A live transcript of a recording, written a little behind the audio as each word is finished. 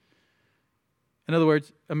In other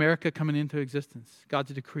words, America coming into existence,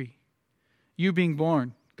 God's decree. You being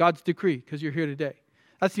born, God's decree, because you're here today.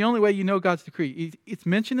 That's the only way you know God's decree. It's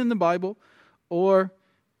mentioned in the Bible, or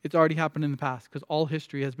it's already happened in the past, because all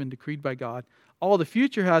history has been decreed by God. All the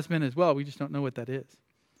future has been as well. We just don't know what that is.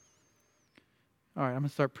 All right, I'm going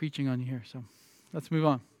to start preaching on you here, so let's move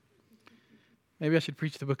on. Maybe I should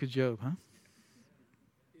preach the book of Job, huh?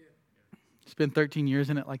 Spend 13 years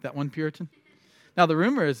in it like that one Puritan. Now, the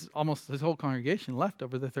rumor is almost his whole congregation left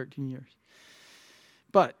over the 13 years.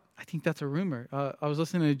 But I think that's a rumor. I was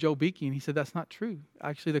listening to Joe Beakey, and he said that's not true.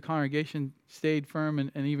 Actually, the congregation stayed firm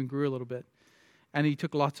and even grew a little bit. And he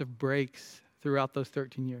took lots of breaks throughout those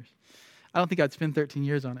 13 years. I don't think I'd spend 13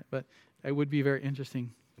 years on it, but it would be very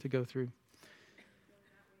interesting to go through.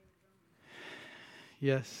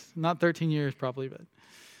 Yes, not 13 years probably, but.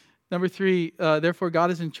 Number 3, therefore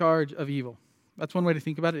God is in charge of evil. That's one way to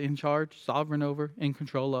think about it. In charge, sovereign over, in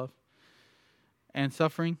control of, and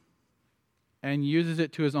suffering, and uses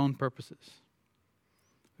it to his own purposes.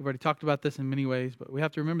 We've already talked about this in many ways, but we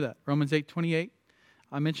have to remember that. Romans 8:28.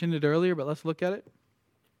 I mentioned it earlier, but let's look at it.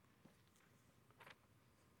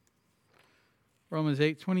 Romans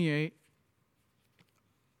 8:28.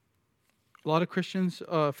 A lot of Christians'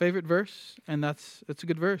 favorite verse, and it's a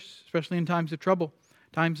good verse, especially in times of trouble,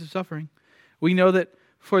 times of suffering. We know that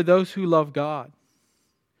for those who love God,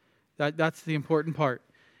 that's the important part.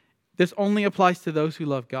 This only applies to those who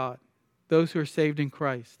love God, those who are saved in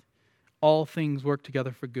Christ. All things work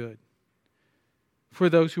together for good, for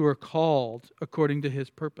those who are called according to his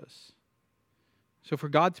purpose. So for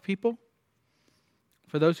God's people,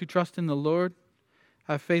 for those who trust in the Lord,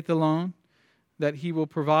 have faith alone, that he will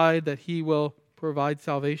provide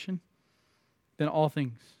salvation, then all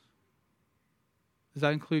things. Does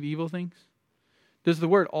that include evil things? Does the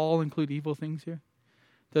word all include evil things here?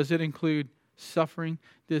 Does it include suffering?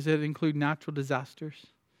 Does it include natural disasters?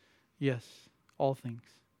 Yes, all things.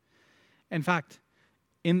 In fact,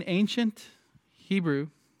 in ancient Hebrew,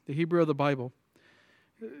 the Hebrew of the Bible,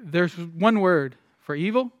 there's one word for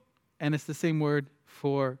evil, and it's the same word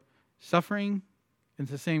for suffering, and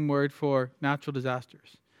it's the same word for natural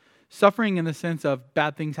disasters. Suffering in the sense of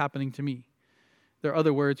bad things happening to me. There are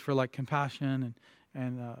other words for like compassion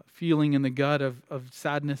and feeling in the gut of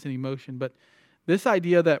sadness and emotion. But this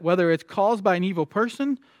idea that whether it's caused by an evil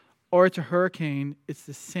person or it's a hurricane, it's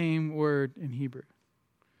the same word in Hebrew.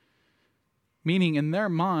 Meaning in their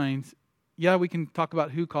minds, yeah, we can talk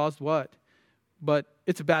about who caused what, but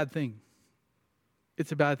it's a bad thing.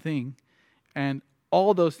 It's a bad thing. And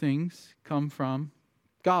all those things come from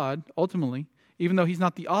God, ultimately. Even though he's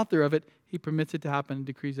not the author of it, he permits it to happen and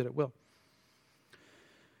decrees that it will.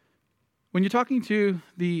 When you're talking to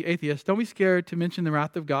the atheist, don't be scared to mention the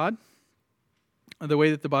wrath of God the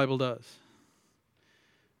way that the Bible does.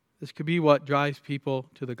 This could be what drives people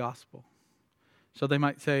to the gospel. So they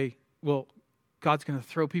might say, well, God's going to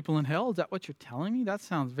throw people in hell? Is that what you're telling me? That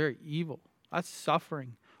sounds very evil. That's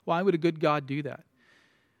suffering. Why would a good God do that?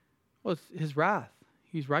 Well, it's his wrath.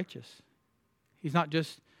 He's righteous. He's not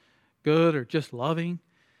just good or just loving.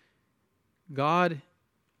 God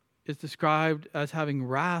is described as having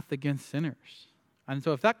wrath against sinners. And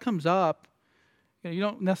so if that comes up, you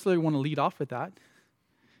don't necessarily want to lead off with that.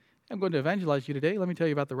 I'm going to evangelize you today. Let me tell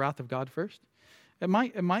you about the wrath of God first. It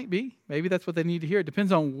might be. Maybe that's what they need to hear. It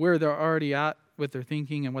depends on where they're already at with their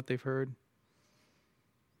thinking and what they've heard.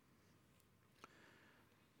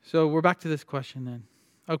 So we're back to this question then.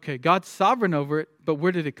 Okay, God's sovereign over it, but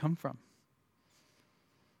where did it come from?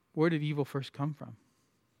 Where did evil first come from?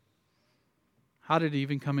 How did it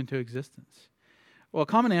even come into existence? Well, a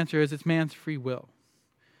common answer is it's man's free will.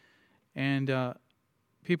 And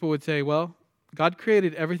people would say, well, God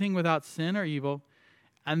created everything without sin or evil,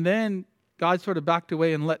 and then God sort of backed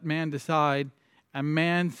away and let man decide, and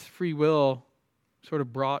man's free will sort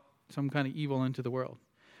of brought some kind of evil into the world.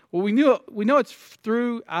 Well, we know it's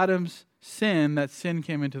through Adam's sin that sin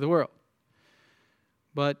came into the world.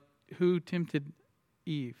 But who tempted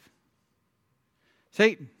Eve?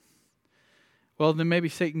 Satan. Well, then maybe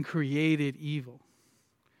Satan created evil.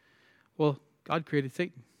 Well, God created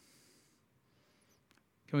Satan.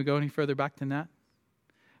 Can we go any further back than that?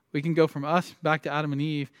 We can go from us back to Adam and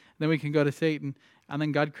Eve, then we can go to Satan, and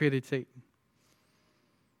then God created Satan.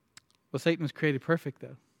 Well, Satan was created perfect,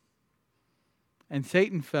 though. And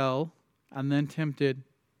Satan fell, and then tempted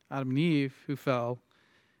Adam and Eve, who fell,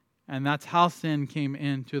 and that's how sin came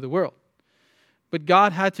into the world. But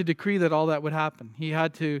God had to decree that all that would happen. He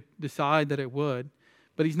had to decide that it would.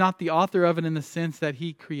 But he's not the author of it in the sense that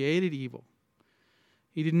he created evil.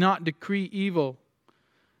 He did not decree evil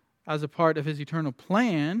as a part of his eternal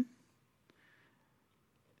plan.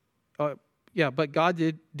 but God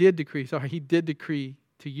did decree. Sorry, He did decree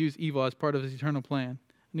to use evil as part of His eternal plan.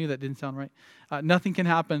 I knew that didn't sound right. Nothing can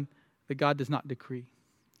happen that God does not decree.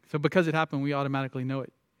 So because it happened, we automatically know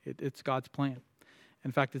it. It's God's plan.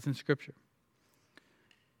 In fact, it's in Scripture.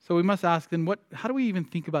 So we must ask then, how do we even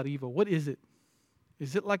think about evil? What is it?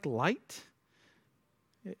 Is it like light?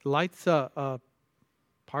 Light's a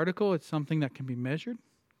particle. It's something that can be measured.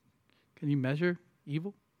 Can you measure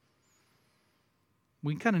evil?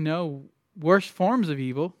 We kind of know worse forms of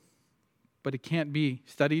evil, but it can't be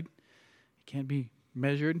studied. It can't be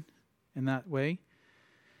measured in that way.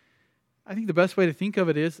 I think the best way to think of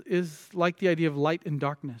it is like the idea of light and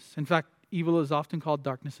darkness. In fact, evil is often called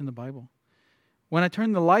darkness in the Bible. When I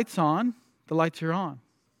turn the lights on, the lights are on.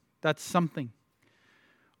 That's something.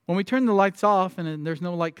 When we turn the lights off and there's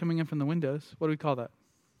no light coming in from the windows, what do we call that?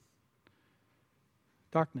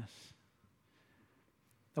 Darkness.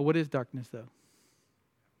 Now, what is darkness, though?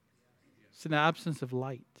 It's an absence of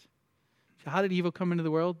light. So how did evil come into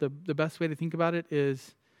the world? The best way to think about it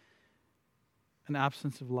is an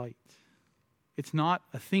absence of light. It's not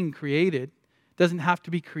a thing created. It doesn't have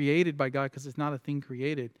to be created by God because it's not a thing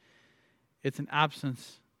created. It's an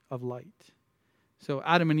absence of light. So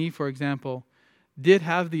Adam and Eve, for example, did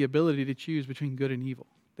have the ability to choose between good and evil.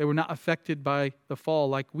 They were not affected by the fall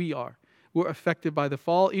like we are. We're affected by the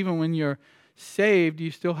fall. Even when you're saved, you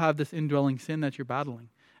still have this indwelling sin that you're battling.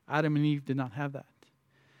 Adam and Eve did not have that.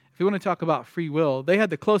 If you want to talk about free will, they had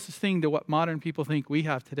the closest thing to what modern people think we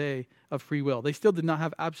have today of free will. They still did not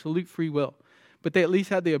have absolute free will, but they at least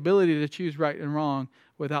had the ability to choose right and wrong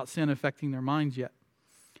without sin affecting their minds yet.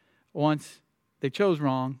 Once they chose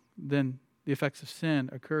wrong, then the effects of sin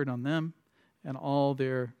occurred on them and all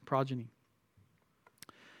their progeny.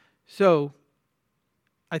 So,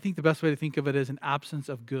 I think the best way to think of it is an absence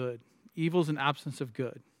of good. Evil is an absence of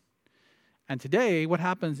good. And today, what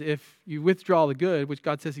happens if you withdraw the good, which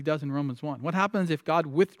God says He does in Romans 1? What happens if God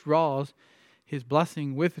withdraws His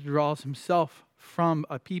blessing, withdraws Himself from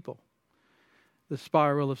a people? The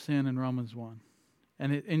spiral of sin in Romans 1.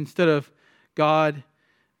 And instead of God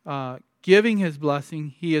giving His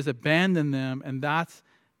blessing, He has abandoned them, and that's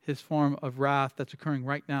His form of wrath that's occurring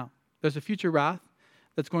right now. There's a future wrath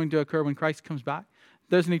that's going to occur when Christ comes back.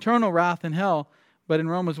 There's an eternal wrath in hell, but in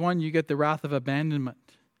Romans 1 you get the wrath of abandonment.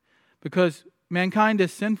 Because mankind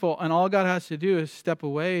is sinful, and all God has to do is step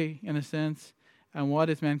away, in a sense, and what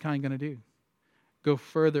is mankind going to do? Go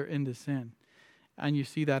further into sin. And you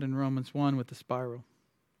see that in Romans 1 with the spiral.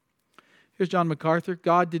 Here's John MacArthur.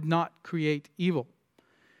 God did not create evil.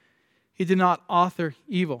 He did not author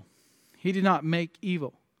evil. He did not make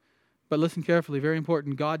evil. But listen carefully, very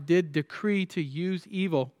important. God did decree to use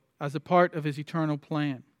evil as a part of His eternal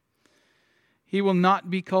plan. He will not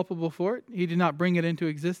be culpable for it. He did not bring it into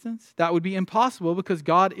existence. That would be impossible because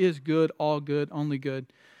God is good, all good, only good.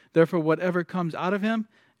 Therefore, whatever comes out of Him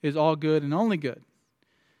is all good and only good.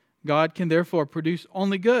 God can therefore produce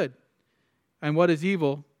only good. And what is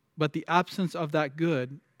evil but the absence of that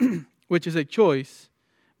good, which is a choice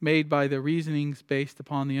made by the reasonings based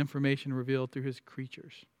upon the information revealed through His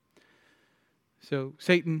creatures. So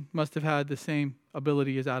Satan must have had the same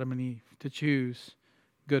ability as Adam and Eve to choose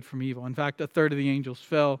good from evil. In fact, a third of the angels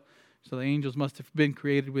fell, so the angels must have been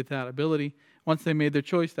created with that ability. Once they made their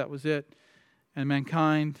choice, that was it. And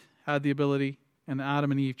mankind had the ability, and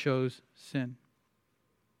Adam and Eve chose sin.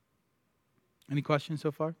 Any questions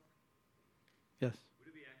so far? Yes. Would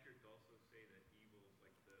it be accurate to also say that evil is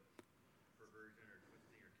like the perversion or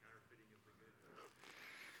twisting or counterfeiting of the good? Or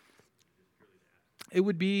just purely the absence? It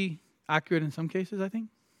would be accurate in some cases, I think,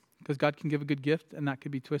 because God can give a good gift, and that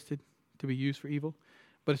could be twisted to be used for evil.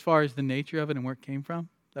 But as far as the nature of it and where it came from,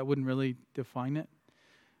 that wouldn't really define it.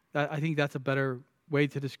 I think that's a better way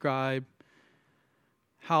to describe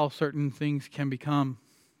how certain things can become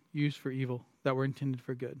used for evil that were intended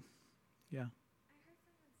for good. Yeah. I heard someone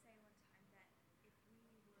say one time that if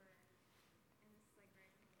we were, and this is like very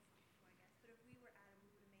philosophical, I guess, but if we were Adam, we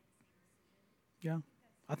would have made the same decision. Yeah.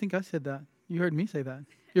 I think I said that. You heard me say that.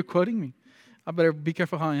 You're quoting me. I better be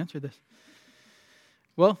careful how I answer this.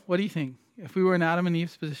 Well, what do you think? If we were in Adam and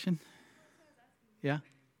Eve's position? Yeah.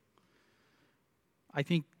 I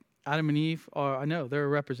think Adam and Eve are, I know, they're a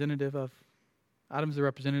representative of, Adam's a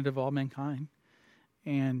representative of all mankind.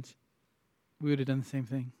 And we would have done the same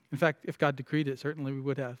thing. In fact, if God decreed it, certainly we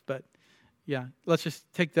would have. But yeah, let's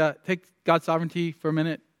just take God's sovereignty for a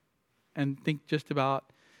minute and think just about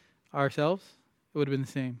ourselves. It would have been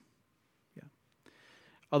the same. Yeah.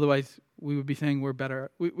 Otherwise, we would be saying we're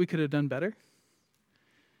better. We could have done better.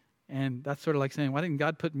 And that's sort of like saying, why didn't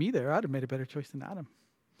God put me there? I'd have made a better choice than Adam.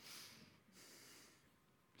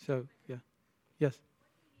 So, yeah. Yes?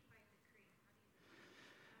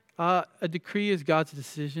 A decree is God's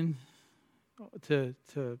decision to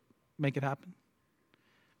make it happen.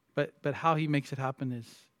 But how he makes it happen is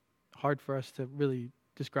hard for us to really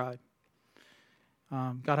describe.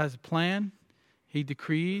 God has a plan. He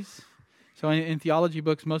decrees. So in theology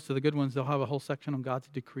books, most of the good ones, they'll have a whole section on God's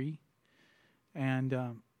decree.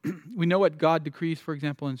 And we know what God decrees, for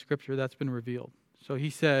example, in Scripture. That's been revealed. So he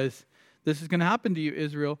says, this is going to happen to you,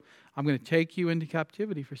 Israel. I'm going to take you into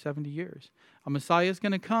captivity for 70 years. A Messiah is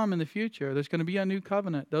going to come in the future. There's going to be a new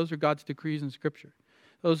covenant. Those are God's decrees in Scripture.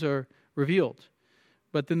 Those are revealed.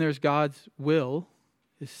 But then there's God's will,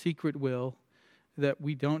 his secret will that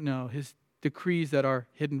we don't know, his decrees that are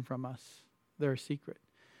hidden from us. They're secret.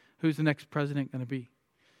 Who's the next president going to be?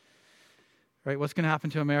 Right? What's going to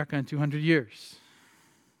happen to America in 200 years?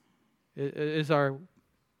 Is our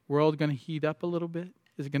world going to heat up a little bit?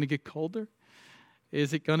 Is it going to get colder?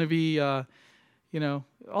 Is it going to be, all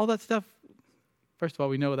that stuff? First of all,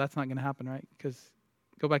 we know that's not going to happen, right? Because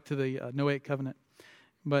go back to the Noahic covenant.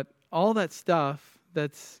 But all that stuff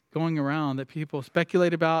that's going around that people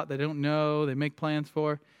speculate about, they don't know, they make plans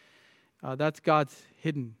for, that's God's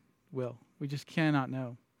hidden will. We just cannot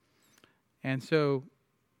know. And so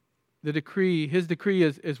the decree, his decree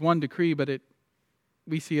is one decree, but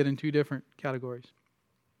we see it in two different categories.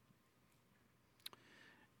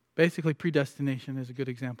 Basically, predestination is a good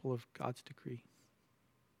example of God's decree.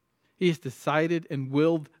 He has decided and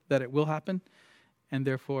willed that it will happen, and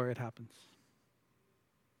therefore it happens.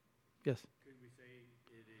 Yes? Could we say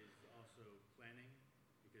it is also planning?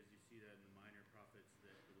 Because you see that in the minor prophets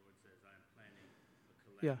that the Lord says, I'm planning a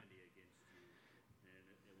calamity against you, and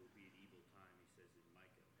it will be an evil time, he says in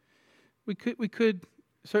Micah. We could,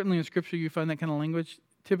 certainly in Scripture you find that kind of language.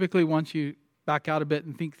 Typically, once you back out a bit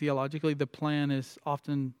and think theologically, the plan is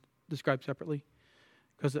often described separately.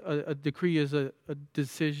 Because a decree is a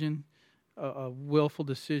decision, a willful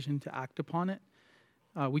decision to act upon it.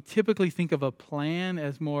 We typically think of a plan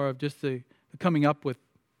as more of just the coming up with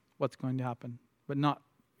what's going to happen. But not,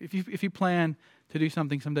 if you plan to do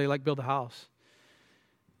something someday, like build a house,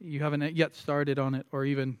 you haven't yet started on it or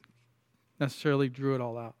even necessarily drew it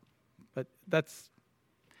all out. But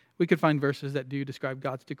we could find verses that do describe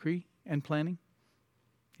God's decree and planning.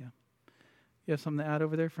 Yeah. You have something to add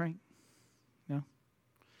over there, Frank? No?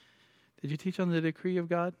 Did you teach on the decree of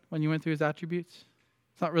God when you went through his attributes?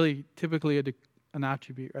 It's not really typically an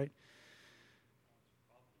attribute, right?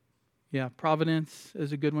 Yeah, providence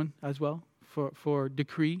is a good one as well for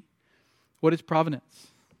decree. What is providence?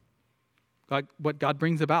 What God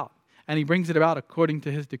brings about. And he brings it about according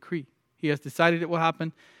to his decree. He has decided it will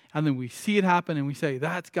happen, and then we see it happen and we say,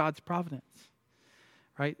 that's God's providence.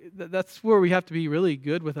 Right? That's where we have to be really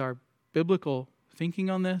good with our biblical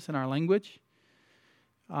thinking on this and our language.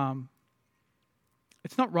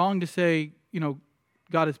 It's not wrong to say,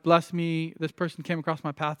 God has blessed me. This person came across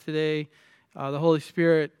my path today. The Holy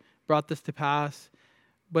Spirit brought this to pass.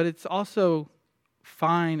 But it's also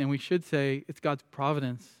fine, and we should say, it's God's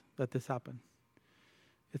providence that this happened.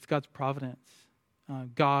 It's God's providence.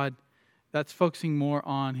 God, that's focusing more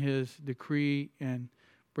on his decree and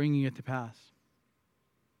bringing it to pass.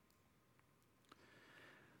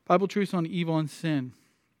 Bible truths on evil and sin.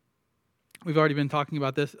 We've already been talking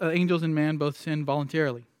about this. Angels and man both sin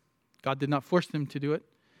voluntarily. God did not force them to do it.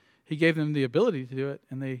 He gave them the ability to do it,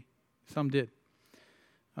 and some did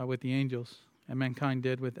with the angels, and mankind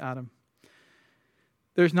did with Adam.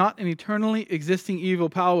 There's not an eternally existing evil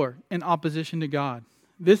power in opposition to God.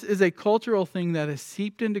 This is a cultural thing that has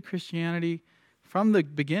seeped into Christianity from the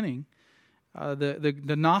beginning.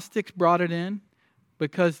 The Gnostics brought it in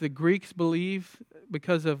because the Greeks believe,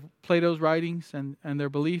 because of Plato's writings and their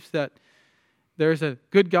beliefs, that there's a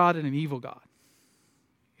good God and an evil God.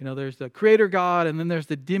 There's the creator God, and then there's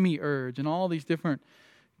the demiurge, and all these different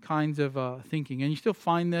kinds of thinking. And you still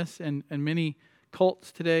find this in many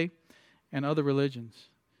cults today and other religions.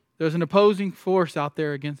 There's an opposing force out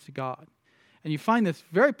there against God. And you find this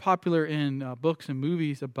very popular in books and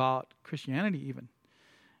movies about Christianity even.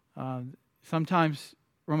 Sometimes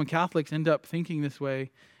Roman Catholics end up thinking this way,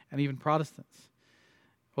 and even Protestants.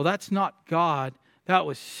 Well, that's not God. That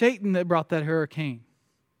was Satan that brought that hurricane.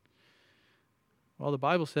 Well, the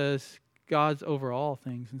Bible says God's over all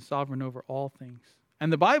things and sovereign over all things.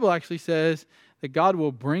 And the Bible actually says that God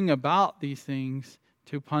will bring about these things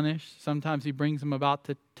to punish. Sometimes he brings them about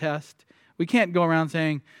to test. We can't go around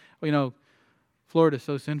saying, Florida's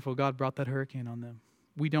so sinful, God brought that hurricane on them.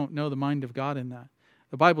 We don't know the mind of God in that.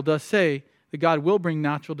 The Bible does say that God will bring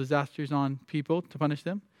natural disasters on people to punish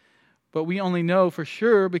them. But we only know for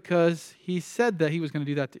sure because he said that he was going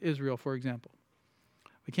to do that to Israel, for example.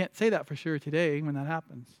 We can't say that for sure today when that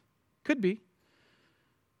happens. Could be.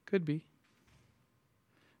 Could be.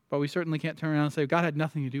 But we certainly can't turn around and say, God had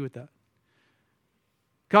nothing to do with that.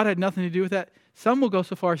 God had nothing to do with that. Some will go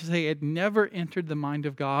so far as to say it never entered the mind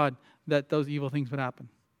of God that those evil things would happen.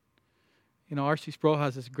 You know, R.C. Sproul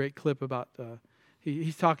has this great clip about,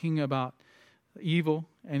 he's talking about evil,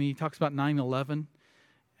 and he talks about 9/11.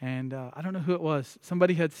 And I don't know who it was.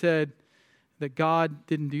 Somebody had said that God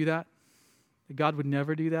didn't do that. That God would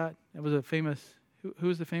never do that. It was a famous, who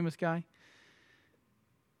was the famous guy?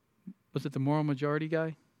 Was it the moral majority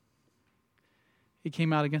guy? He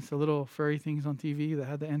came out against the little furry things on TV that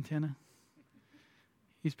had the antenna.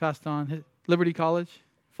 He's passed on. Liberty College,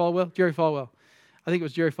 Falwell, Jerry Falwell. I think it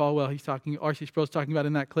was Jerry Falwell. He's talking. R.C. Sproul's talking about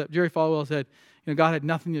in that clip. Jerry Falwell said, God had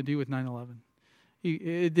nothing to do with 9/11.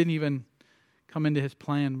 It didn't even come into his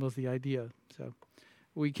plan was the idea. So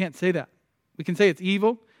we can't say that. We can say it's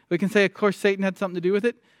evil. We can say, of course, Satan had something to do with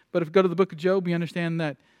it. But if we go to the book of Job, we understand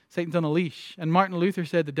that Satan's on a leash. And Martin Luther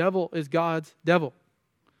said the devil is God's devil.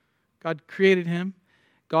 God created him.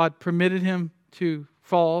 God permitted him to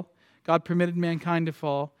fall. God permitted mankind to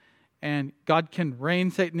fall. And God can rein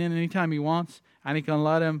Satan in anytime he wants. And he can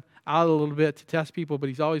let him out a little bit to test people. But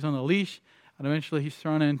he's always on a leash. And eventually he's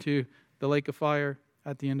thrown into the lake of fire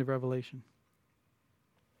at the end of Revelation.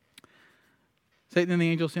 Satan and the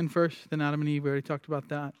angels sinned first, then Adam and Eve. We already talked about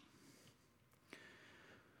that.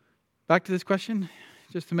 Back to this question,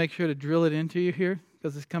 just to make sure to drill it into you here,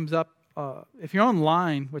 because this comes up. If you're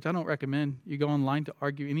online, which I don't recommend you go online to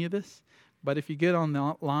argue any of this, but if you get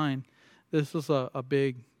online, this is a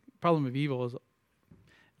big problem of evil.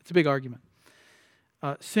 It's a big argument.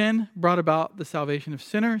 Sin brought about the salvation of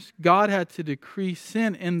sinners. God had to decree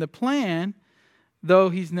sin in the plan, though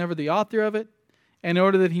he's never the author of it, in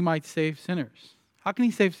order that he might save sinners. How can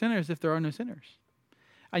he save sinners if there are no sinners?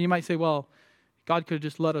 And you might say, well, God could have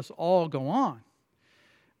just let us all go on.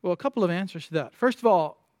 Well, a couple of answers to that. First of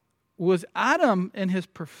all, was Adam in his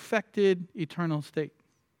perfected eternal state?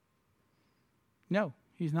 No,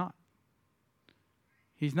 he's not.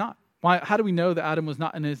 He's not. Why? How do we know that Adam was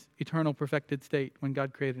not in his eternal perfected state when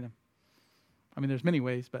God created him? I mean, there's many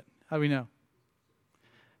ways, but how do we know?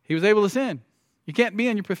 He was able to sin. You can't be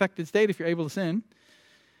in your perfected state if you're able to sin.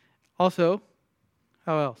 Also,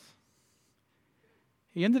 how else?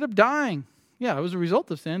 He ended up dying. Yeah, it was a result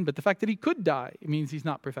of sin, but the fact that he could die, it means he's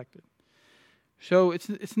not perfected. So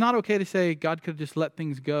it's not okay to say God could have just let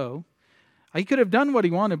things go. He could have done what he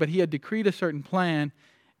wanted, but he had decreed a certain plan,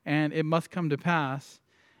 and it must come to pass.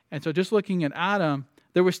 And so just looking at Adam,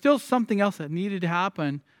 there was still something else that needed to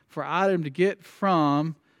happen for Adam to get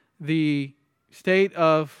from the state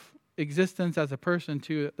of existence as a person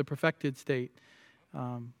to the perfected state,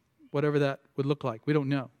 whatever that would look like. We don't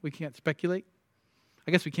know. We can't speculate.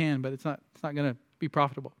 I guess we can, but it's not going to be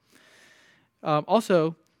profitable.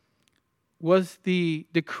 Also, was the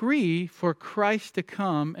decree for Christ to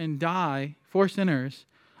come and die for sinners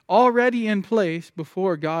already in place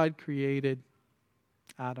before God created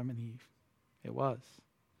Adam and Eve? It was.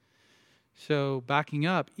 So backing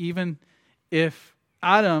up, even if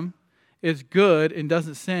Adam is good and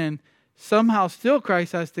doesn't sin, somehow still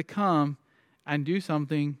Christ has to come and do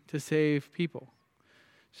something to save people.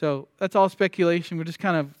 So that's all speculation. We're just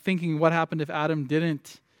kind of thinking what happened if Adam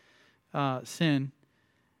didn't sin.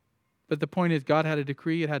 But the point is, God had a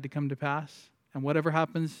decree. It had to come to pass. And whatever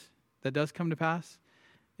happens that does come to pass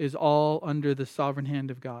is all under the sovereign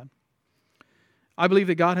hand of God. I believe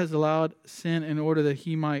that God has allowed sin in order that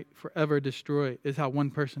he might forever destroy it, is how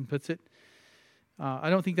one person puts it. I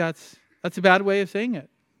don't think that's a bad way of saying it.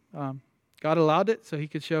 God allowed it so he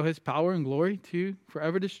could show his power and glory to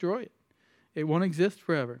forever destroy it. It won't exist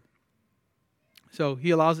forever. So he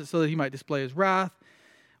allows it so that he might display his wrath.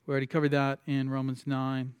 We already covered that in Romans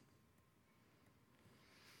 9.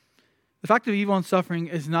 The fact of evil and suffering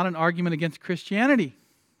is not an argument against Christianity.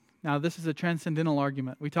 Now, this is a transcendental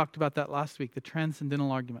argument. We talked about that last week, the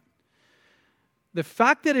transcendental argument. The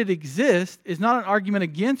fact that it exists is not an argument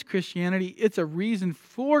against Christianity. It's a reason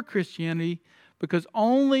for Christianity, because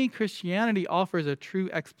only Christianity offers a true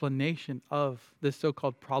explanation of this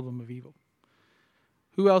so-called problem of evil.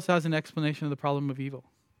 Who else has an explanation of the problem of evil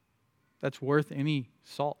that's worth any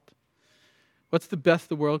salt? What's the best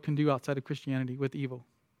the world can do outside of Christianity with evil?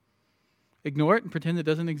 Ignore it and pretend it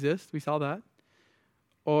doesn't exist. We saw that.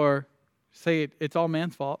 Or say it's all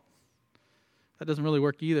man's fault. That doesn't really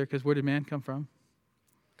work either, because where did man come from?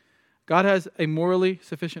 God has a morally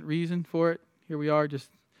sufficient reason for it. Here we are just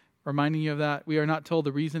reminding you of that. We are not told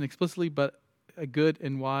the reason explicitly, but a good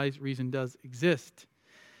and wise reason does exist.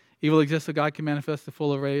 Evil exists so God can manifest the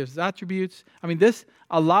full array of his attributes. I mean, this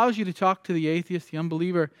allows you to talk to the atheist, the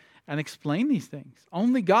unbeliever, and explain these things.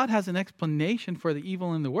 Only God has an explanation for the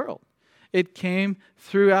evil in the world. It came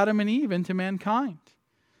through Adam and Eve into mankind.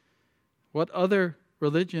 What other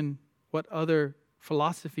religion, what other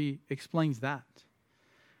philosophy explains that?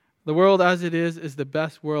 The world as it is the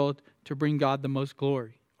best world to bring God the most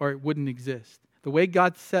glory, or it wouldn't exist. The way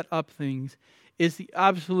God set up things is the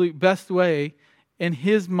absolute best way in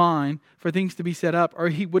His mind for things to be set up, or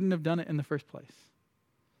He wouldn't have done it in the first place.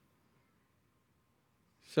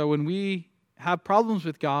 So when we have problems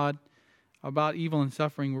with God about evil and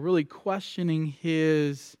suffering, we're really questioning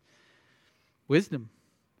His wisdom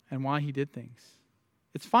and why He did things.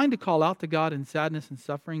 It's fine to call out to God in sadness and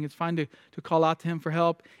suffering. It's fine to call out to Him for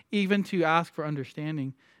help, even to ask for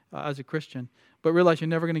understanding as a Christian. But realize you're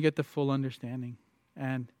never going to get the full understanding.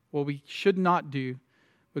 And what we should not do,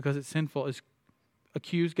 because it's sinful, is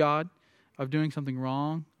accuse God of doing something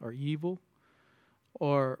wrong or evil,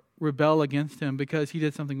 or rebel against Him because He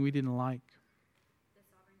did something we didn't like. The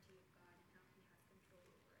sovereignty of God and how He has control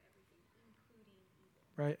over everything, including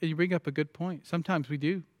evil. Right? And you bring up a good point. Sometimes we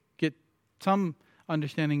do get some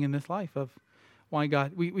understanding in this life of why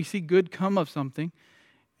God, we see good come of something,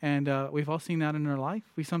 and we've all seen that in our life.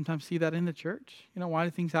 We sometimes see that in the church. Why do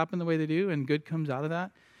things happen the way they do, and good comes out of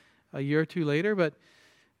that a year or two later, but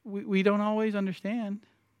we don't always understand.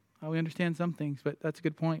 We understand some things, but that's a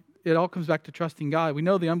good point. It all comes back to trusting God. We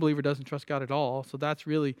know the unbeliever doesn't trust God at all, so that's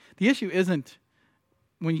really, the issue isn't,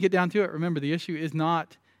 when you get down to it, remember, the issue is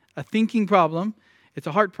not a thinking problem, it's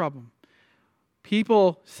a heart problem.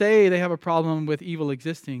 People say they have a problem with evil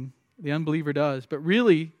existing. The unbeliever does. But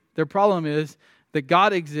really, their problem is that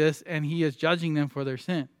God exists and He is judging them for their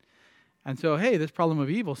sin. And so, hey, this problem of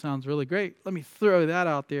evil sounds really great. Let me throw that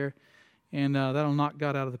out there, and that'll knock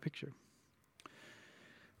God out of the picture.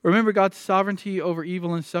 Remember God's sovereignty over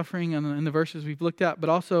evil and suffering in the verses we've looked at. But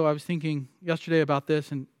also, I was thinking yesterday about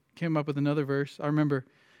this and came up with another verse. I remember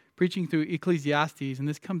preaching through Ecclesiastes, and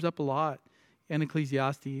this comes up a lot in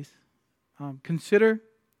Ecclesiastes. Consider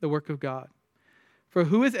the work of God. For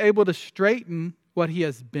who is able to straighten what He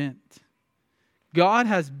has bent? God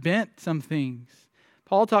has bent some things.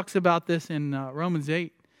 Paul talks about this in Romans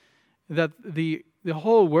 8, that the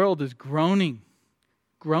whole world is groaning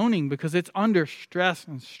because it's under stress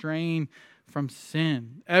and strain from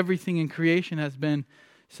sin. Everything in creation has been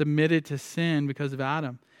submitted to sin because of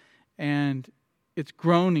Adam. And it's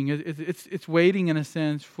groaning. It's waiting, in a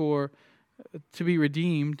sense, to be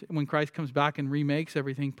redeemed when Christ comes back and remakes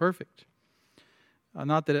everything perfect.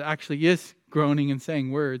 Not that it actually is groaning and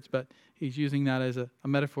saying words, but he's using that as a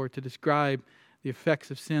metaphor to describe the effects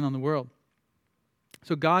of sin on the world.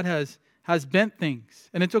 So God has bent things.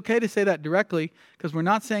 And it's okay to say that directly, because we're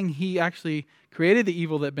not saying He actually created the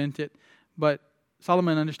evil that bent it, but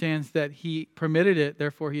Solomon understands that He permitted it,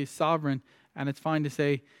 therefore He is sovereign, and it's fine to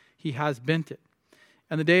say He has bent it.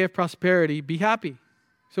 And the day of prosperity, be happy.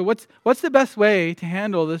 So what's the best way to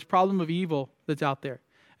handle this problem of evil that's out there?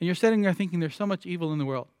 And you're sitting there thinking there's so much evil in the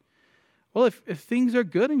world. Well, if things are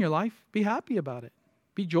good in your life, be happy about it.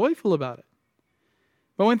 Be joyful about it.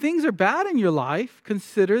 But when things are bad in your life,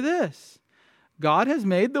 consider this. God has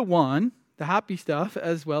made the happy stuff,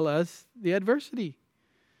 as well as the adversity,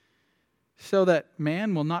 so that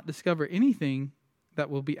man will not discover anything that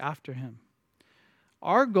will be after him.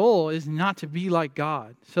 Our goal is not to be like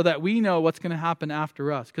God, so that we know what's going to happen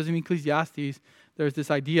after us. Because in Ecclesiastes, there's this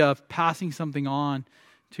idea of passing something on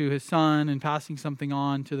to his son and passing something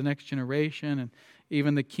on to the next generation, and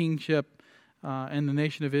even the kingship and the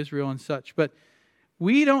nation of Israel and such. But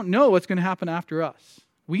we don't know what's going to happen after us.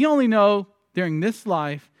 We only know during this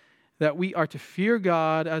life that we are to fear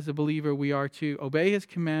God as a believer. We are to obey His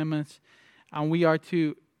commandments, and we are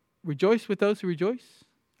to rejoice with those who rejoice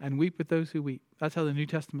and weep with those who weep. That's how the New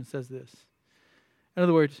Testament says this. In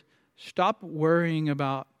other words, stop worrying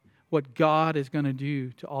about what God is going to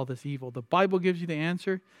do to all this evil. The Bible gives you the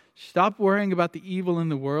answer. Stop worrying about the evil in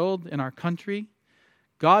the world, in our country.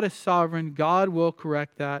 God is sovereign. God will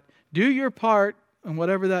correct that. Do your part, and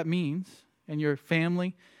whatever that means, in your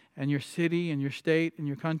family, and your city, and your state, and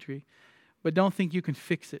your country. But don't think you can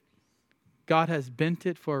fix it. God has bent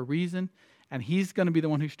it for a reason, and He's going to be the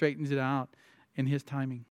one who straightens it out in His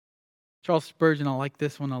timing. Charles Spurgeon, I like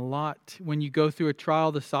this one a lot. When you go through a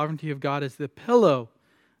trial, the sovereignty of God is the pillow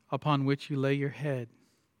upon which you lay your head.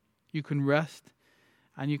 You can rest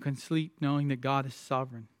and you can sleep knowing that God is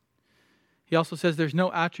sovereign. He also says there's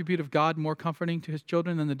no attribute of God more comforting to His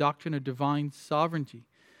children than the doctrine of divine sovereignty.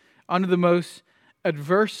 Under the most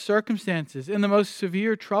adverse circumstances, in the most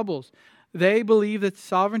severe troubles, they believe that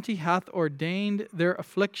sovereignty hath ordained their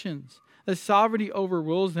afflictions, that sovereignty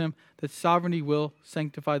overrules them, that sovereignty will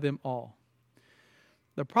sanctify them all.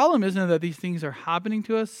 The problem isn't that these things are happening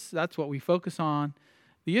to us. That's what we focus on.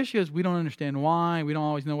 The issue is we don't understand why. We don't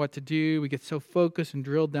always know what to do. We get so focused and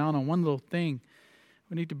drilled down on one little thing.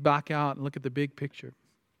 We need to back out and look at the big picture.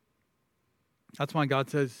 That's why God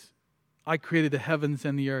says, I created the heavens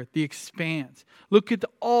and the earth, the expanse. Look at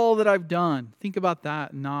all that I've done. Think about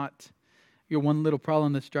that, not your one little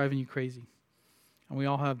problem that's driving you crazy. And we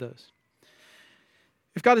all have those.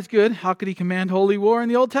 If God is good, how could he command holy war in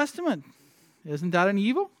the Old Testament? Isn't that an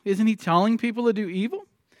evil? Isn't he telling people to do evil?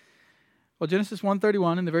 Well, Genesis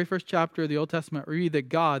 1:31, in the very first chapter of the Old Testament, we read that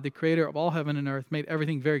God, the creator of all heaven and earth, made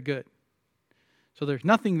everything very good. So there's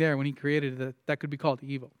nothing there when he created it that could be called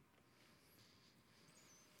evil.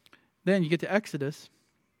 Then you get to Exodus.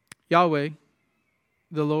 Yahweh,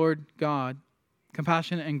 the Lord God,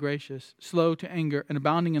 compassionate and gracious, slow to anger and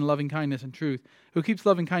abounding in loving kindness and truth, who keeps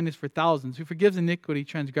loving kindness for thousands, who forgives iniquity,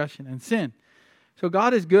 transgression, and sin. So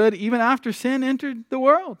God is good even after sin entered the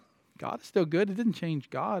world. God is still good. It didn't change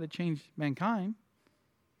God. It changed mankind.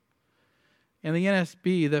 In the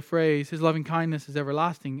NSB, the phrase, his loving kindness is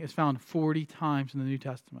everlasting, is found 40 times in the New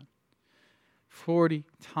Testament. 40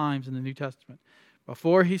 times in the New Testament.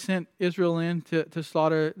 Before he sent Israel in to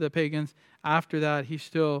slaughter the pagans, after that, he's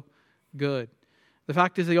still good. The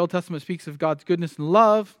fact is the Old Testament speaks of God's goodness and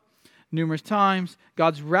love numerous times.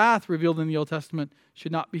 God's wrath revealed in the Old Testament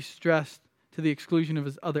should not be stressed to the exclusion of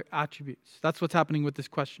his other attributes. That's what's happening with this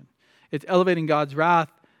question. It's elevating God's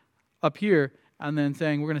wrath up here and then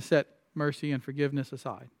saying we're going to set mercy and forgiveness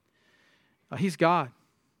aside. He's God.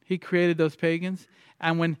 He created those pagans.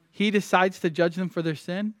 And when he decides to judge them for their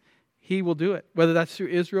sin, he will do it. Whether that's through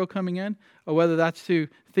Israel coming in or whether that's through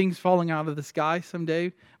things falling out of the sky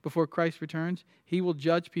someday before Christ returns, he will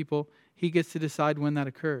judge people. He gets to decide when that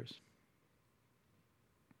occurs.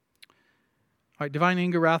 All right, divine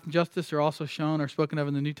anger, wrath, and justice are also shown or spoken of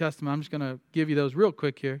in the New Testament. I'm just going to give you those real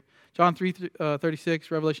quick here. John 3:36,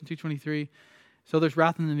 Revelation 2:23. So there's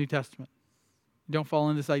wrath in the New Testament. Don't fall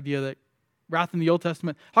into this idea that wrath in the Old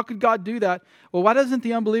Testament. How could God do that? Well, why doesn't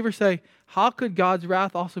the unbeliever say, how could God's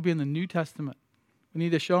wrath also be in the New Testament? We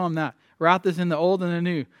need to show him that. Wrath is in the old and the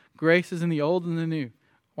new. Grace is in the old and the new.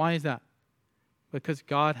 Why is that? Because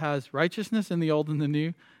God has righteousness in the old and the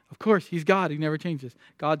new. Of course, he's God. He never changes.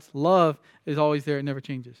 God's love is always there. It never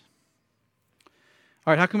changes.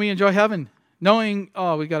 All right, how can we enjoy heaven? Knowing,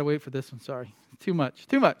 we got to wait for this one. Sorry. Too much.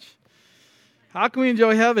 How can we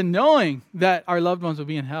enjoy heaven knowing that our loved ones will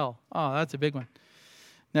be in hell? Oh, that's a big one.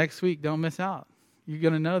 Next week, don't miss out. You're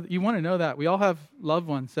going to know. You want to know that. We all have loved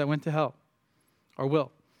ones that went to hell or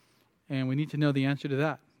will. And we need to know the answer to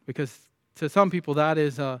that. Because to some people, that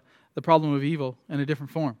is the problem of evil in a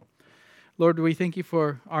different form. Lord, we thank you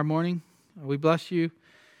for our morning. We bless you.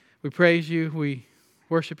 We praise you. We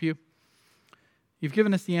worship you. You've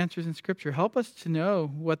given us the answers in Scripture. Help us to know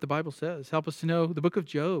what the Bible says. Help us to know the book of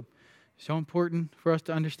Job. So important for us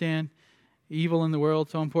to understand evil in the world.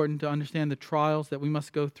 So important to understand the trials that we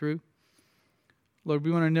must go through. Lord,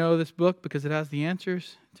 we want to know this book because it has the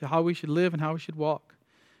answers to how we should live and how we should walk.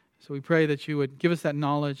 So we pray that you would give us that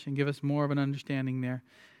knowledge and give us more of an understanding there.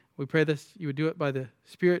 We pray this, you would do it by the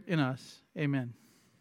Spirit in us. Amen.